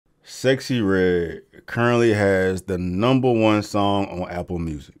Sexy Red currently has the #1 song on Apple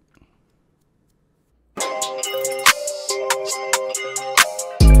Music.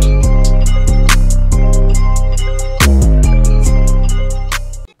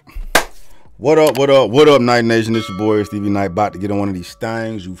 What up, what up, what up, Night Nation? It's your boy, Stevie Night, about to get on one of these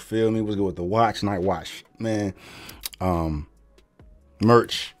things. You feel me? What's good with the watch? Night watch, man.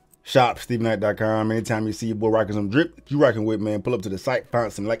 Merch, shop, StevieNight.com. Anytime you see your boy rocking some drip, you rocking with, man, pull up to the site,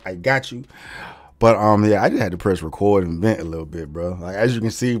 find some like I got you. But yeah, I just had to press record and vent a little bit, bro. Like, as you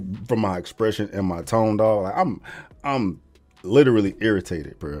can see from my expression and my tone, dog, like I'm literally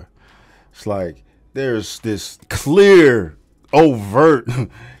irritated, bro. It's like there's this clear, overt,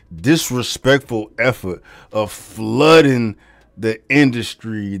 disrespectful effort of flooding the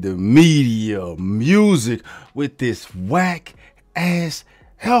industry, the media, music with this whack ass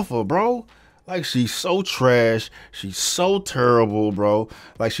heifer, bro. Like, she's so trash, she's so terrible, bro.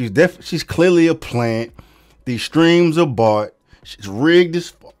 Like, she's clearly a plant. These streams are bought. She's rigged as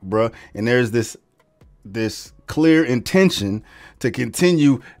fuck, bro. And there's this clear intention to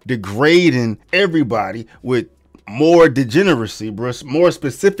continue degrading everybody with more degeneracy, bro. More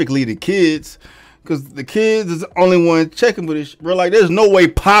specifically the kids, because the kids is the only one checking for this, bro. Like, there's no way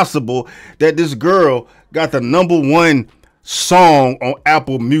possible that this girl got the #1 song on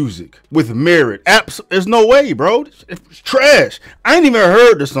Apple Music with merit. There's no way, bro. It's trash. I ain't even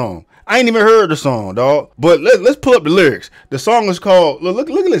heard the song. Dog. But let's pull up the lyrics. The song is called, look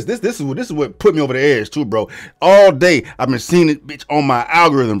at this. This is what put me over the edge too, bro. All day I've been seeing it, bitch, on my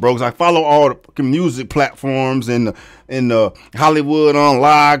algorithm, bro. Cause I follow all the fucking music platforms and the Hollywood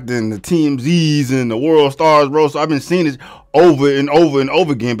Unlocked and the TMZs and the World Stars, bro. So I've been seeing it over and over and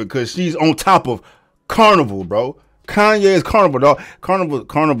over again because she's on top of Carnival, bro. Kanye is Carnival, dog.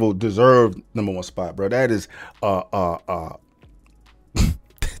 Carnival deserved #1 spot, bro. That is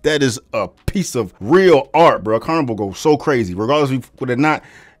that is a piece of real art, bro. Carnival goes so crazy, regardless of whether or not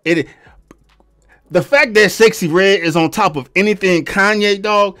it. The fact that Sexy Red is on top of anything Kanye,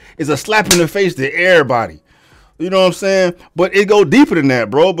 dog, is a slap in the face to everybody. You know what I'm saying? But it go deeper than that,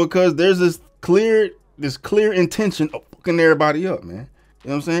 bro, because there's this clear intention of fucking everybody up, man. You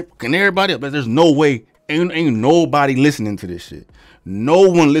know what I'm saying? Fucking everybody up. But there's no way. Ain't nobody listening to this shit. No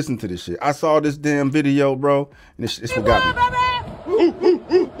one listened to this shit. I saw this damn video, bro, and it's what got me.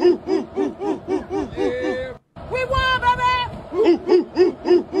 We won, baby!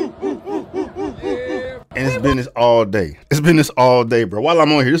 And it's been this all day. Bro. While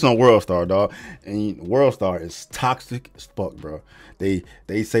I'm on here, this is on World Star, dog. And World Star is toxic as fuck, bro. They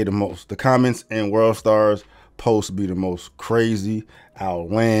say the comments in World Star's posts be the most crazy,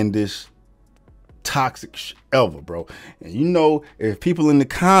 outlandish, toxic shit ever, bro. And you know, if people in the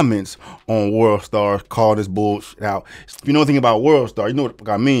comments on World Star call this bullshit out, if you know anything about World Star, you know what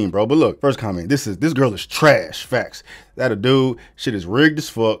I mean, bro. But look, first comment, this girl is trash. Facts. That a dude, shit is rigged as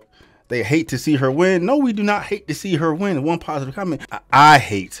fuck. They hate to see her win. No, we do not hate to see her win. One positive comment. I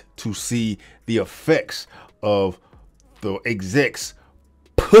hate to see the effects of the execs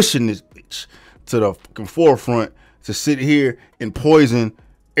pushing this bitch to the fucking forefront to sit here and poison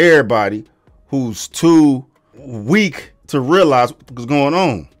everybody who's too weak to realize what's going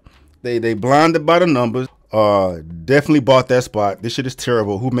on. They blinded by the numbers. Definitely bought that spot. This shit is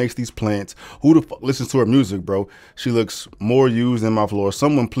terrible. Who makes these plants? Who the fuck listens to her music, bro? She looks more used than my floor.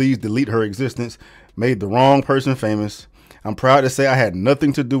 Someone please delete her existence. Made the wrong person famous. I'm proud to say I had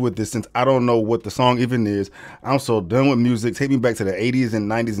nothing to do with this since I don't know what the song even is. I'm so done with music. Take me back to the 80s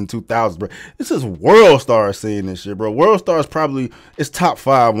and 90s and 2000s, bro. This is World Star saying this shit, bro. World Star is probably, it's top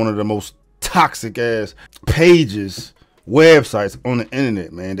 5, one of the most toxic ass pages, websites on the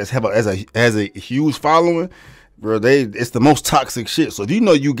internet, man. That's have has a huge following, bro. It's the most toxic shit. So if you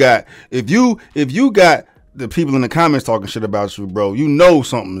know if you got the people in the comments talking shit about you, bro, you know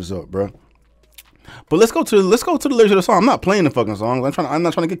something is up, bro. But let's go to the lyrics of the song. I'm not playing the fucking song. I'm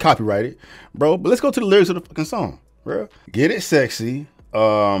not trying to get copyrighted, bro. But let's go to the lyrics of the fucking song, bro. Get it sexy.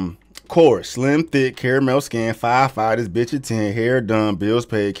 Chorus, slim, thick, caramel skin, 5'5", this bitch at 10, hair done, bills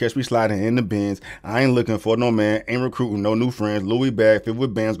paid, catch me sliding in the bins. I ain't looking for no man, ain't recruiting no new friends. Louis bag filled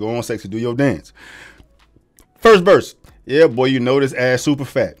with bands, go on sexy, do your dance. First verse, yeah, boy, you know this ass super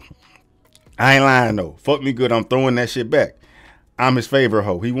fat. I ain't lying though, fuck me good, I'm throwing that shit back. I'm his favorite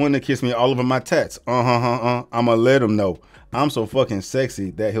hoe. He wanted to kiss me all over my tats. I'ma let him know. I'm so fucking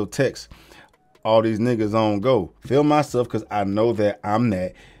sexy that he'll text all these niggas on go. Feel myself cause I know that I'm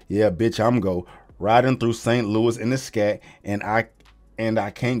that. Yeah, bitch, I'm go riding through St. Louis in the scat, and I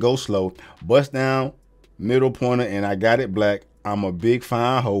can't go slow. Bust down, middle pointer, and I got it black. I'm a big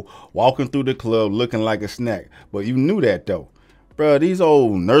fine hoe walking through the club looking like a snack. But you knew that though. Bro, these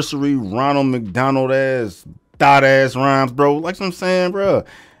old nursery Ronald McDonald ass, thought ass rhymes, bro. Like what I'm saying, bro.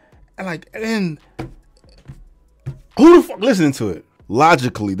 And who the fuck listening to it?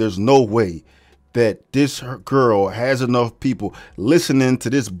 Logically, there's no way that this girl has enough people listening to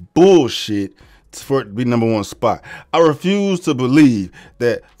this bullshit for it to be #1 spot. I refuse to believe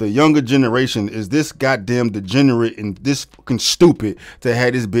that the younger generation is this goddamn degenerate and this fucking stupid to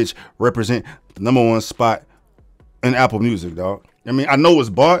have this bitch represent the #1 spot in Apple Music, dog. I mean, I know it's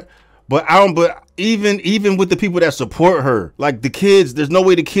bought, but even with the people that support her, like the kids, there's no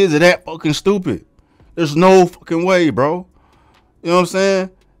way the kids are that fucking stupid. There's no fucking way, bro. You know what I'm saying?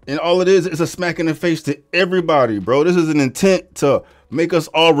 And all it is a smack in the face to everybody, bro. This is an intent to make us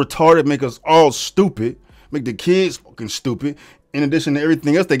all retarded, make us all stupid, make the kids fucking stupid. In addition to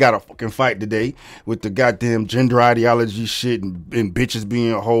everything else they gotta fucking fight today with the goddamn gender ideology shit and bitches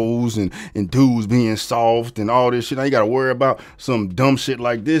being hoes and dudes being soft and all this shit. Now you gotta worry about some dumb shit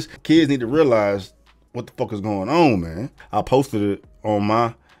like this. Kids need to realize what the fuck is going on, man. I posted it on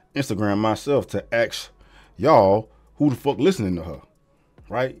my Instagram myself to ask y'all who the fuck listening to her,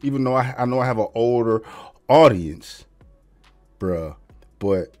 right? Even though I know I have an older audience, bruh.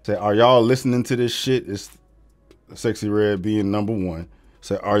 But say, are y'all listening to this shit? It's Sexy Red being #1.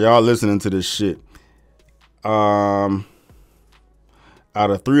 So are y'all listening to this shit? Out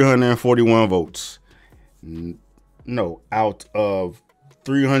of 341 votes, no, out of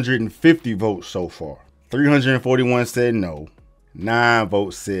 350 votes so far, 341 said no, 9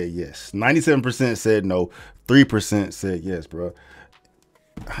 votes said yes, 97% said no, 3% said yes, bro.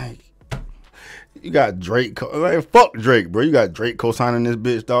 You got Drake, like, fuck Drake, bro. You got Drake co-signing this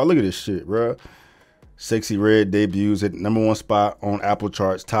bitch, dog. Look at this shit, bro. Sexy Red debuts at #1 spot on Apple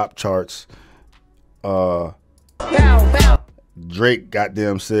charts, top charts. Drake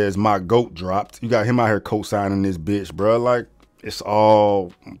goddamn says my goat dropped. You got him out here co-signing this bitch, bro. Like, it's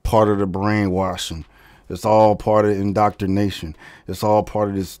all part of the brainwashing. It's all part of indoctrination. It's all part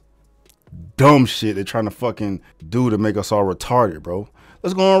of this dumb shit they're trying to fucking do to make us all retarded, bro.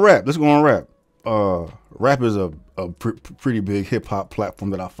 Let's go on rap. Let's go on rap. Rap is a pretty big hip hop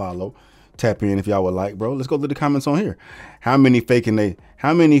platform that I follow. Tap in if y'all would like, bro. Let's go to the comments on here. How many faking they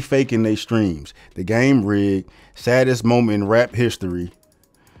streams? The game rigged. Saddest moment in rap history.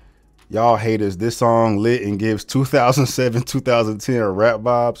 Y'all haters, this song lit and gives 2007, 2010 rap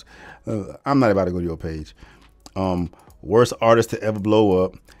vibes. I'm not about to go to your page. Worst artist to ever blow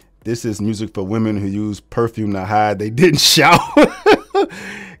up. This is music for women who use perfume to hide they didn't shout.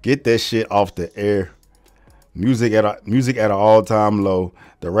 Get that shit off the air. Music at an all-time low.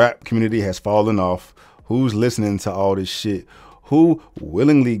 The rap community has fallen off. Who's listening to all this shit? Who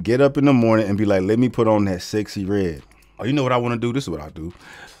willingly get up in the morning and be like, let me put on that Sexy Red? Oh, you know what I want to do? This is what I do.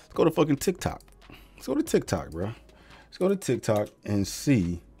 Let's go to fucking TikTok. Let's go to TikTok, bro. Let's go to TikTok and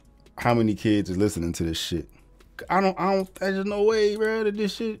see how many kids is listening to this shit. There's just no way, bro, that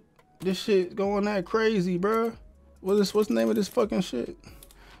this shit going that crazy, bro. What's the name of this fucking shit?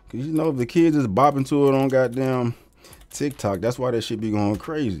 Cause you know, if the kids is bopping to it on goddamn TikTok, that's why that shit be going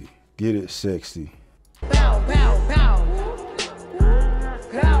crazy. Get it sexy. Bow, bow, bow.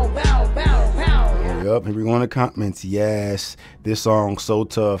 Bow, bow, bow, bow. Yup, here we go in the comments. Yes, this song so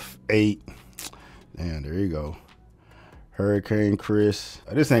tough. 8. Damn, there you go. Hurricane Chris.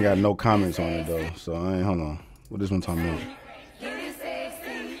 This ain't got no comments on it though, so I ain't. Hold on. What this one talking about?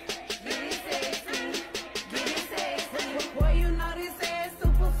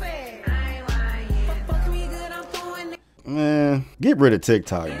 Man, get rid of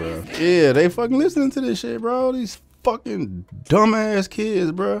TikTok, bro. Yeah, they fucking listening to this shit, bro. These fucking dumbass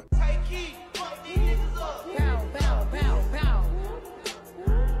kids, bro.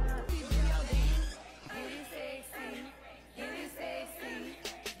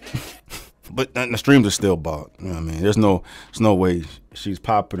 But the streams are still bought. You know what I mean? There's no way she's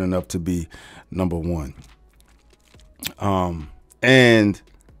popular enough to be #1. And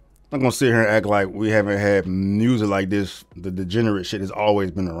I'm not gonna sit here and act like we haven't had music like this. The degenerate shit has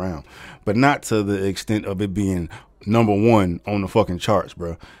always been around, but not to the extent of it being #1 on the fucking charts,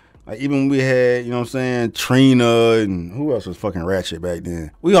 bro. Like, even when we had, you know what I'm saying, Trina and who else was fucking ratchet back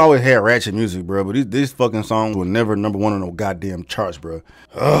then? We always had ratchet music, bro, but these fucking songs were never #1 on no goddamn charts, bro.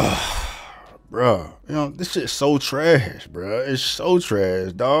 Ugh, bro. You know, this shit's so trash, bro. It's so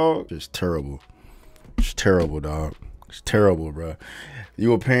trash, dog. It's terrible. It's terrible, dog. It's terrible, bro.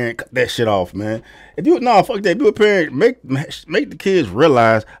 You a parent, cut that shit off, man. Fuck that. If you a parent, make the kids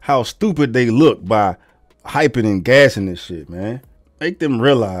realize how stupid they look by hyping and gassing this shit, man. Make them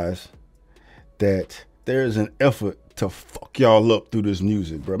realize that there's an effort to fuck y'all up through this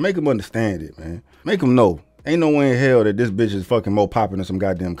music, bro. Make them understand it, man. Make them know Ain't no way in hell that this bitch is fucking more popping than some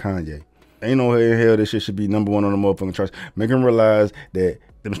goddamn Kanye. Ain't no way in hell this shit should be #1 on the motherfucking charts. Make them realize that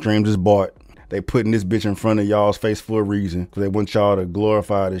them streams is bought. They putting this bitch in front of y'all's face for a reason. Cause they want y'all to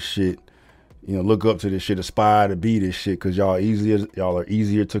glorify this shit. You know, look up to this shit, aspire to be this shit. Cause y'all are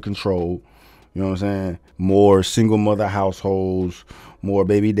easier to control. You know what I'm saying? More single mother households, more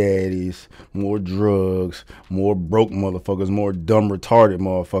baby daddies, more drugs, more broke motherfuckers, more dumb retarded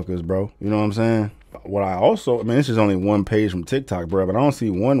motherfuckers, bro. You know what I'm saying? What I also, I mean, this is only one page from TikTok, bro, but I don't see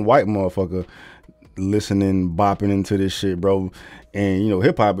one white motherfucker listening, bopping into this shit, bro. And, you know,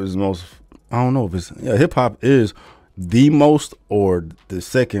 hip hop is the most, I don't know if it's, yeah, hip hop is the most or the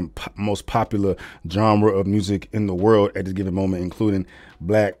second most popular genre of music in the world at this given moment, including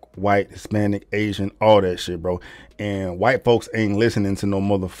black, white, Hispanic, Asian, all that shit, bro. And white folks ain't listening to no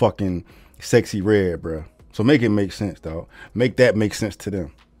motherfucking Sexy Red, bro. So make it make sense, dog. Make that make sense to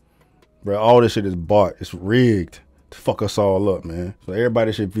them. Bro, all this shit is bought. It's rigged to fuck us all up, man. So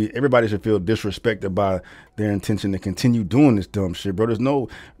everybody should feel disrespected by their intention to continue doing this dumb shit, bro. There's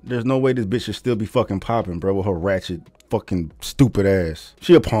no way this bitch should still be fucking popping, bro, with her ratchet fucking stupid ass.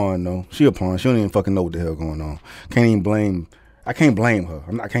 She a pawn, though. She a pawn. She don't even fucking know what the hell going on. I can't blame her. I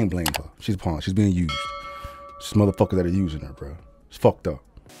can't blame her. She's a pawn. She's being used. It's motherfuckers that are using her, bro. It's fucked up.